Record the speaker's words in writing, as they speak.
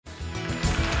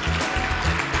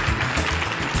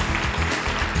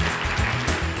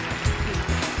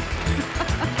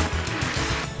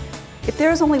If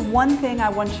there's only one thing I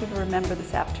want you to remember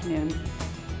this afternoon,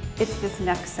 it's this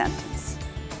next sentence.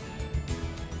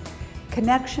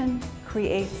 Connection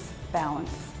creates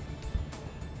balance.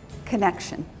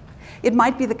 Connection. It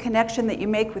might be the connection that you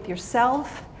make with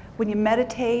yourself when you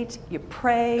meditate, you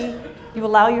pray, you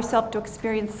allow yourself to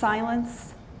experience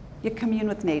silence, you commune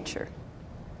with nature.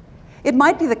 It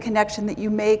might be the connection that you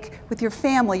make with your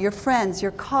family, your friends,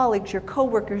 your colleagues, your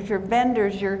coworkers, your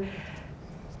vendors,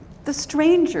 the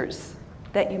strangers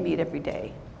that you meet every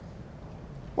day.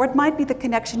 Or it might be the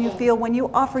connection you feel when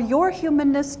you offer your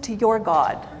humanness to your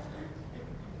God.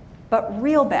 But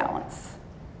real balance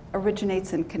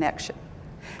originates in connection.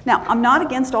 Now, I'm not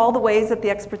against all the ways that the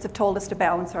experts have told us to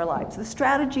balance our lives. The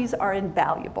strategies are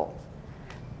invaluable.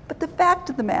 But the fact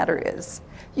of the matter is,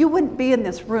 you wouldn't be in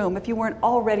this room if you weren't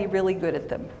already really good at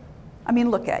them. I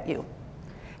mean, look at you.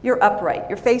 You're upright,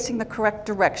 you're facing the correct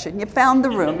direction, you found the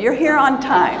room, you're here on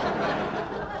time.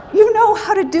 You know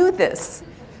how to do this.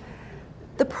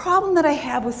 The problem that I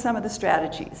have with some of the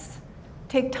strategies,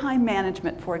 take time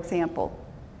management, for example,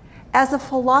 as a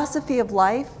philosophy of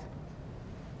life,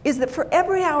 is that for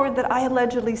every hour that I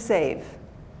allegedly save,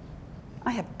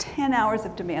 I have 10 hours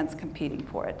of demands competing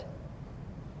for it.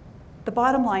 The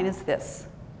bottom line is this: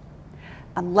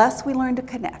 unless we learn to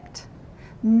connect,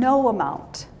 no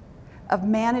amount of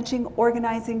managing,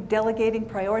 organizing, delegating,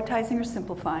 prioritizing, or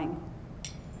simplifying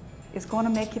is going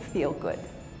to make you feel good.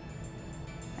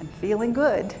 And feeling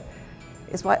good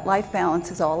is what life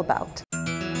balance is all about.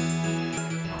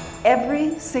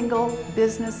 Every single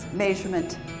business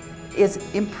measurement is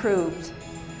improved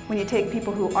when you take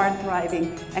people who aren't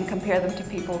thriving and compare them to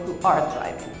people who are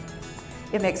thriving.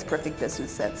 It makes perfect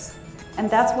business sense. And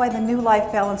that's why the new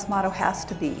life balance motto has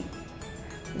to be,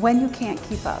 when you can't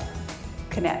keep up,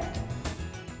 connect.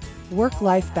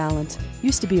 Work-life balance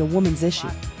used to be a woman's issue,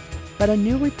 but a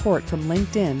new report from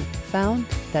LinkedIn found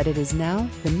that it is now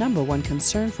the #1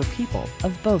 concern for people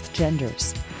of both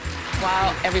genders.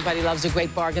 While everybody loves a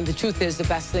great bargain, the truth is the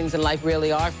best things in life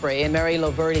really are free. And Mary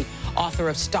Loverde, author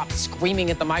of Stop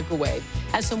Screaming at the Microwave,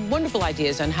 has some wonderful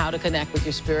ideas on how to connect with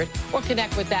your spirit or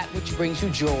connect with that which brings you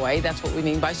joy. That's what we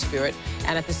mean by spirit.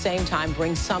 And at the same time,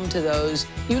 bring some to those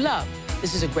you love.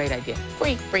 This is a great idea.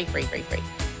 Free, free, free, free, free.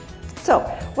 So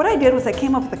what I did was I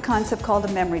came up with a concept called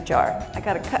a memory jar. I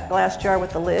got a cut glass jar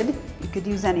with a lid. You could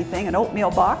use anything, an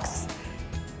oatmeal box.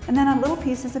 And then on little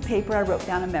pieces of paper, I wrote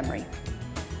down a memory.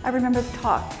 I remember the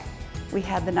talk we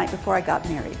had the night before I got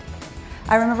married.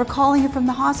 I remember calling you from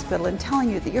the hospital and telling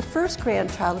you that your first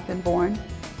grandchild had been born.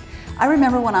 I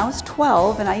remember when I was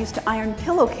 12 and I used to iron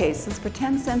pillowcases for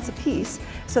 10 cents a piece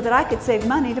so that I could save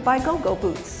money to buy go-go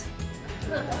boots.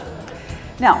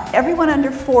 Now, everyone under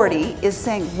 40 is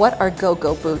saying, what are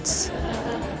go-go boots?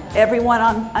 Everyone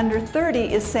under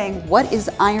 30 is saying, what is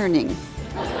ironing?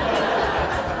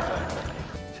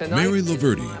 Mary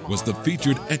Loverde was the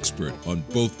featured expert on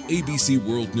both ABC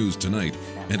World News Tonight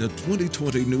and a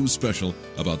 2020 news special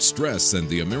about stress and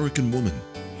the American woman.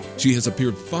 She has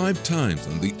appeared 5 times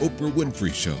on The Oprah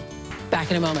Winfrey Show.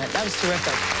 Back in a moment. That was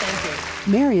terrific. Thank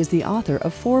you. Mary is the author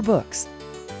of 4 books.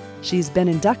 She's been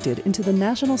inducted into the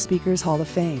National Speakers Hall of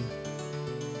Fame.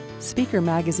 Speaker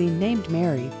Magazine named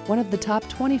Mary one of the top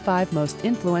 25 most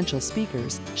influential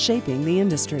speakers shaping the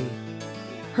industry.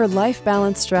 Her life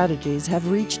balance strategies have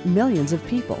reached millions of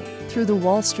people through the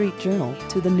Wall Street Journal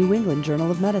to the New England Journal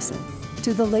of Medicine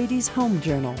to the Ladies' Home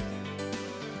Journal.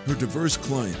 Her diverse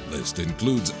client list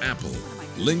includes Apple,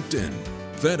 LinkedIn,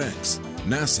 FedEx,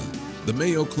 NASA, the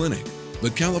Mayo Clinic, the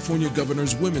California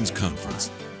Governor's Women's Conference,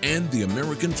 and the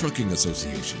American Trucking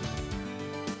Association.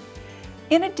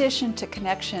 In addition to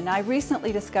connection, I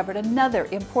recently discovered another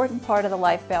important part of the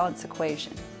life balance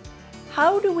equation.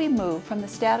 How do we move from the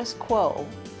status quo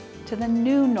to the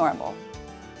new normal?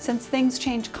 Since things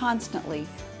change constantly,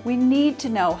 we need to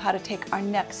know how to take our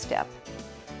next step.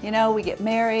 You know, we get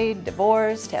married,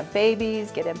 divorced, have babies,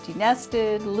 get empty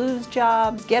nested, lose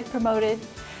jobs, get promoted.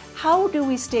 How do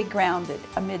we stay grounded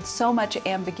amid so much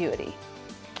ambiguity?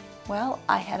 Well,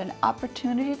 I had an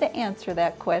opportunity to answer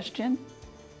that question.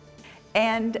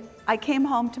 And I came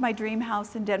home to my dream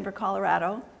house in Denver,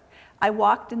 Colorado. I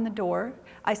walked in the door.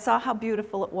 I saw how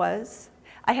beautiful it was.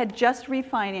 I had just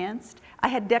refinanced. I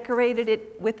had decorated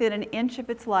it within an inch of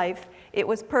its life. It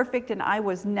was perfect and I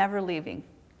was never leaving.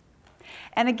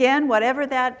 And again, whatever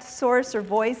that source or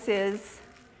voice is,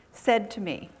 said to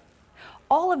me,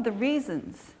 all of the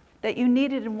reasons that you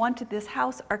needed and wanted this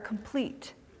house are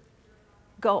complete.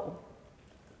 Go.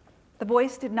 The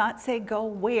voice did not say go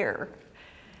where.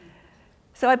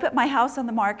 So I put my house on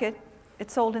the market. It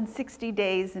sold in 60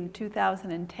 days in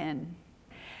 2010.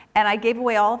 And I gave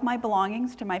away all of my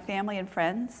belongings to my family and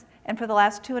friends. And for the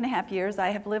last 2.5 years, I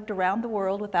have lived around the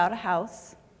world without a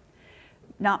house,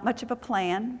 not much of a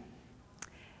plan.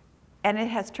 And it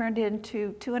has turned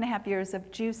into 2.5 years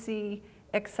of juicy,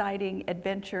 exciting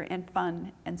adventure and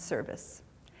fun and service,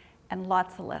 and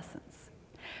lots of lessons.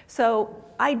 So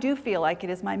I do feel like it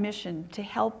is my mission to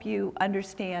help you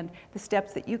understand the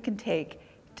steps that you can take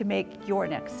to make your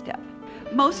next step.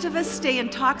 Most of us stay in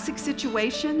toxic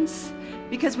situations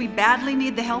because we badly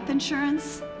need the health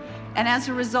insurance, and as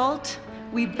a result,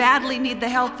 we badly need the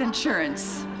health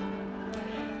insurance.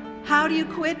 How do you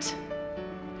quit?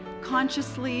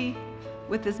 Consciously,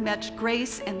 with as much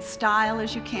grace and style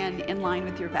as you can in line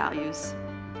with your values.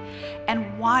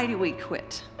 And why do we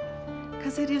quit?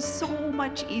 Because it is so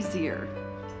much easier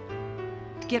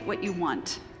to get what you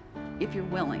want if you're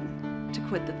willing to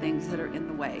quit the things that are in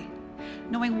the way.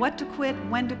 Knowing what to quit,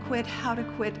 when to quit, how to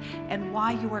quit, and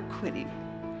why you are quitting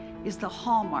is the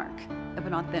hallmark of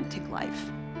an authentic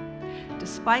life.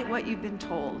 Despite what you've been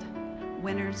told,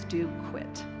 winners do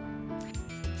quit.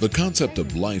 The concept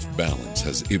of life balance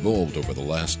has evolved over the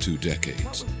last 2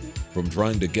 decades, from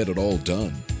trying to get it all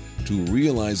done to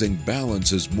realizing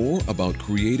balance is more about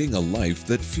creating a life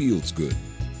that feels good.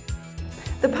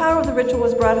 The power of the ritual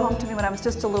was brought home to me when I was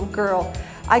just a little girl.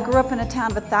 I grew up in a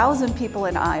town of 1,000 people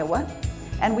in Iowa,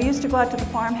 and we used to go out to the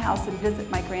farmhouse and visit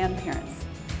my grandparents.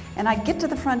 And I'd get to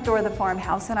the front door of the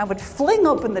farmhouse and I would fling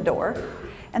open the door,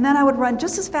 and then I would run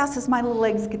just as fast as my little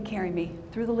legs could carry me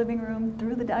through the living room,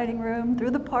 through the dining room,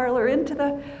 through the parlor, into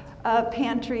the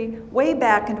pantry, way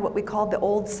back into what we called the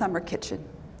old summer kitchen.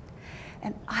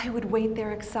 And I would wait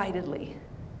there excitedly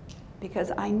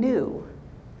because I knew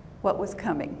what was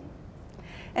coming.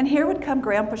 And here would come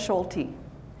Grandpa Schulte,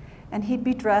 and he'd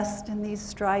be dressed in these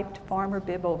striped farmer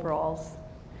bib overalls.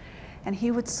 And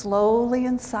he would slowly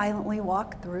and silently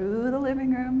walk through the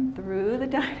living room, through the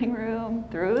dining room,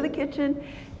 through the kitchen,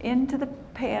 into the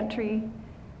pantry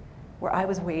where I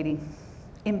was waiting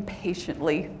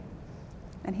impatiently.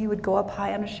 And he would go up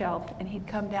high on a shelf and he'd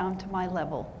come down to my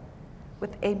level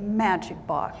with a magic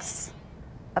box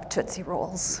of Tootsie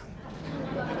Rolls.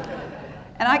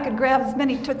 And I could grab as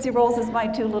many Tootsie Rolls as my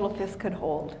 2 little fists could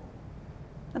hold.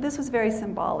 Now, this was very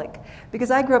symbolic because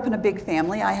I grew up in a big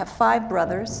family. I have 5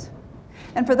 brothers.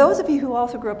 And for those of you who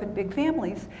also grew up in big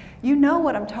families, you know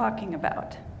what I'm talking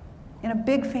about. In a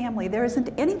big family, there isn't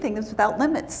anything that's without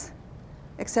limits,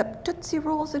 except Tootsie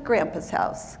Rolls at Grandpa's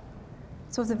house.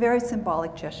 So it was a very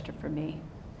symbolic gesture for me.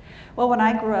 Well, when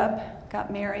I grew up,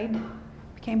 got married,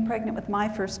 became pregnant with my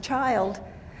first child,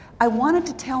 I wanted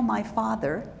to tell my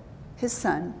father, his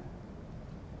son,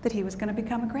 that he was going to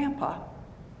become a grandpa.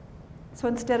 So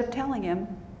instead of telling him,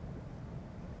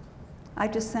 I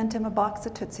just sent him a box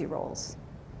of Tootsie Rolls.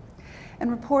 And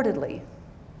reportedly,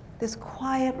 this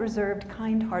quiet, reserved,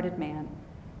 kind-hearted man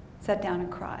sat down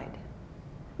and cried.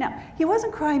 Now, he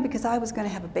wasn't crying because I was going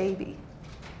to have a baby.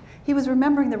 He was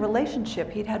remembering the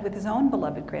relationship he'd had with his own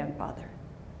beloved grandfather.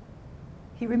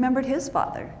 He remembered his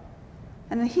father,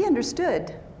 and he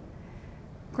understood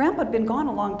Grandpa had been gone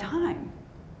a long time,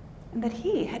 and that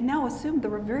he had now assumed the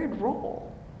revered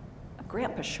role of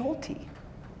Grandpa Schulte.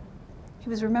 He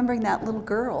was remembering that little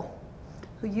girl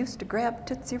who used to grab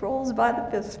Tootsie Rolls by the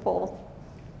fistful.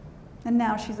 And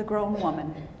now she's a grown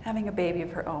woman having a baby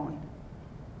of her own.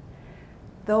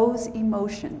 Those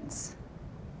emotions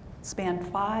span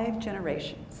 5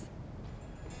 generations.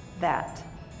 That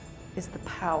is the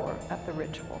power of the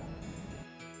ritual.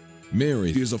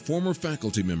 Mary is a former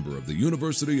faculty member of the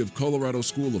University of Colorado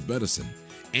School of Medicine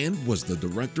and was the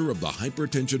director of the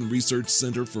Hypertension Research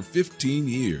Center for 15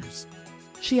 years.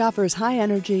 She offers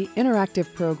high-energy,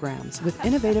 interactive programs with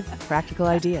innovative, practical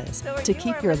ideas to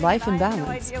keep your life in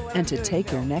balance and to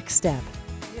take your next step.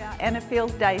 Yeah, and it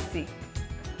feels dicey.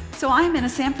 So I'm in a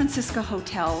San Francisco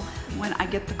hotel when I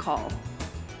get the call.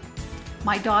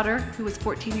 My daughter, who was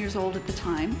 14 years old at the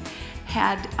time,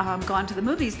 had gone to the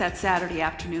movies that Saturday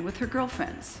afternoon with her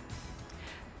girlfriends.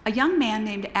 A young man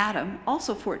named Adam,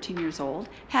 also 14 years old,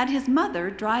 had his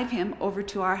mother drive him over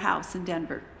to our house in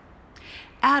Denver.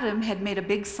 Adam had made a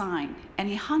big sign, and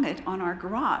he hung it on our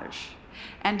garage.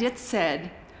 And it said,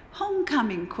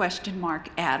 "Homecoming, ?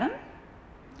 Adam."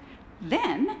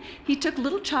 Then he took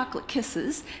little chocolate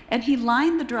kisses, and he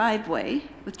lined the driveway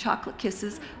with chocolate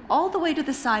kisses all the way to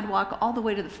the sidewalk, all the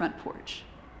way to the front porch.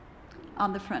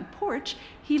 On the front porch,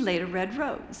 he laid a red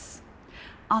rose.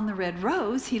 On the red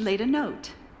rose, he laid a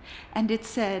note, and it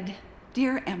said,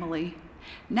 "Dear Emily,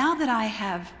 now that I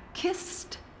have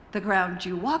kissed the ground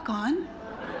you walk on,"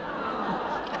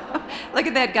 look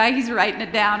at that guy, he's writing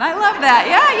it down. I love that.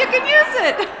 Yeah, you can use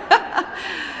it.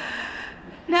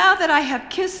 Now that I have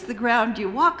kissed the ground you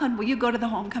walk on, will you go to the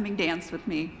homecoming dance with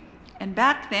me? And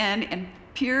back then, in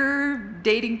pure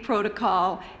dating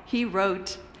protocol, he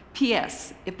wrote,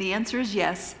 P.S. If the answer is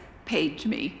yes, page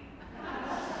me.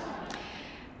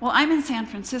 Well, I'm in San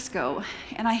Francisco,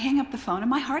 and I hang up the phone, and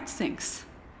my heart sinks.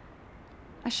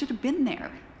 I should have been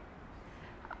there.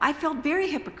 I felt very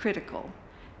hypocritical,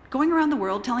 going around the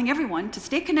world telling everyone to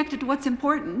stay connected to what's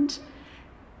important,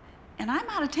 and I'm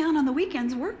out of town on the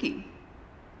weekends working.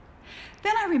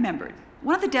 Then I remembered,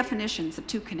 one of the definitions of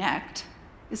to connect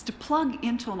is to plug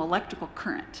into an electrical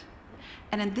current.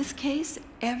 And in this case,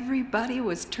 everybody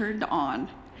was turned on.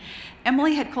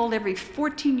 Emily had called every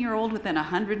 14-year-old within a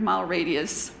 100-mile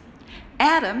radius.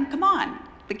 Adam, come on,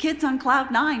 the kid's on cloud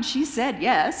 9, she said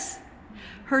yes.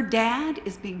 Her dad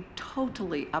is being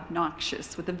totally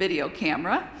obnoxious with a video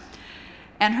camera.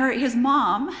 And his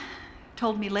mom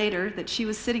told me later that she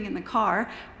was sitting in the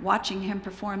car watching him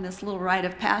perform this little rite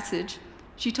of passage.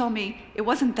 She told me it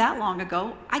wasn't that long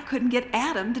ago I couldn't get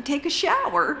Adam to take a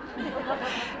shower.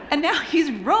 And now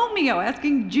he's Romeo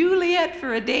asking Juliet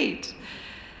for a date.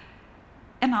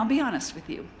 And I'll be honest with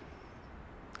you,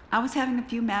 I was having a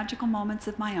few magical moments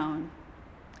of my own,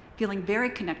 feeling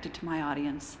very connected to my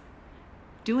audience,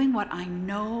 doing what I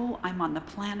know I'm on the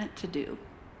planet to do.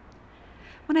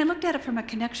 When I looked at it from a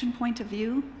connection point of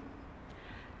view,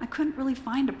 I couldn't really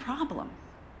find a problem.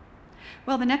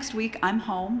 Well, the next week I'm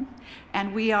home, and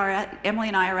Emily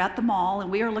and I are at the mall,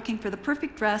 and we are looking for the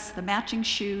perfect dress, the matching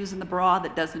shoes, and the bra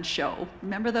that doesn't show.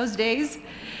 Remember those days?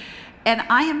 And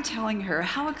I am telling her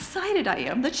how excited I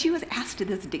am that she was asked to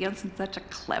this dance in such a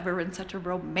clever and such a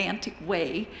romantic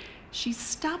way. She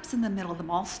stops in the middle of the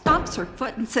mall, stomps her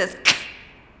foot, and says,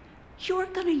 "You're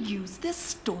gonna use this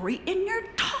story in your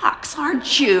talks,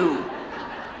 aren't you?"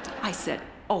 I said,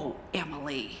 "Oh,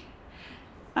 Emily,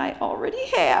 I already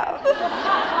have."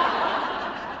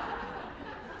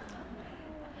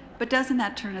 But doesn't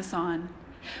that turn us on?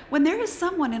 When there is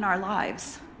someone in our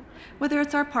lives, whether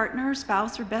it's our partner or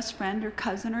spouse or best friend or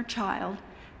cousin or child,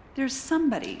 there's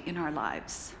somebody in our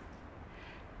lives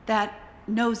that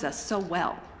knows us so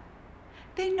well.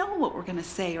 They know what we're gonna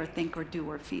say or think or do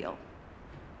or feel.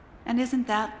 And isn't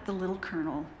that the little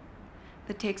kernel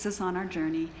that takes us on our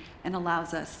journey and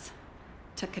allows us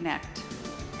to connect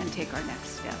and take our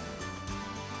next step?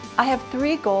 I have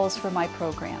 3 goals for my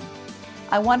program.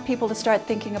 I want people to start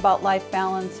thinking about life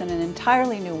balance in an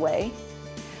entirely new way.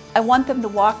 I want them to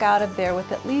walk out of there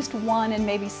with at least one and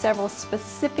maybe several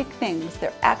specific things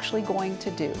they're actually going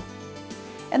to do.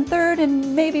 And third,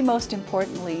 and maybe most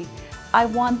importantly, I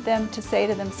want them to say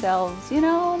to themselves, you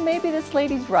know, maybe this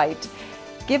lady's right.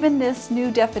 Given this new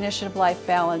definition of life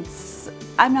balance,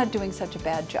 I'm not doing such a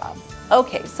bad job.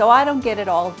 Okay, so I don't get it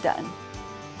all done,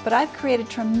 but I've created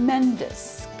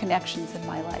tremendous connections in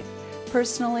my life,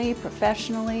 personally,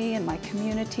 professionally, in my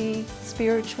community,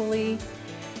 spiritually.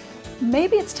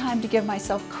 Maybe it's time to give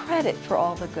myself credit for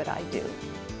all the good I do.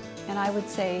 And I would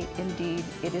say, indeed,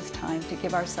 it is time to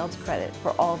give ourselves credit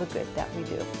for all the good that we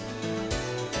do.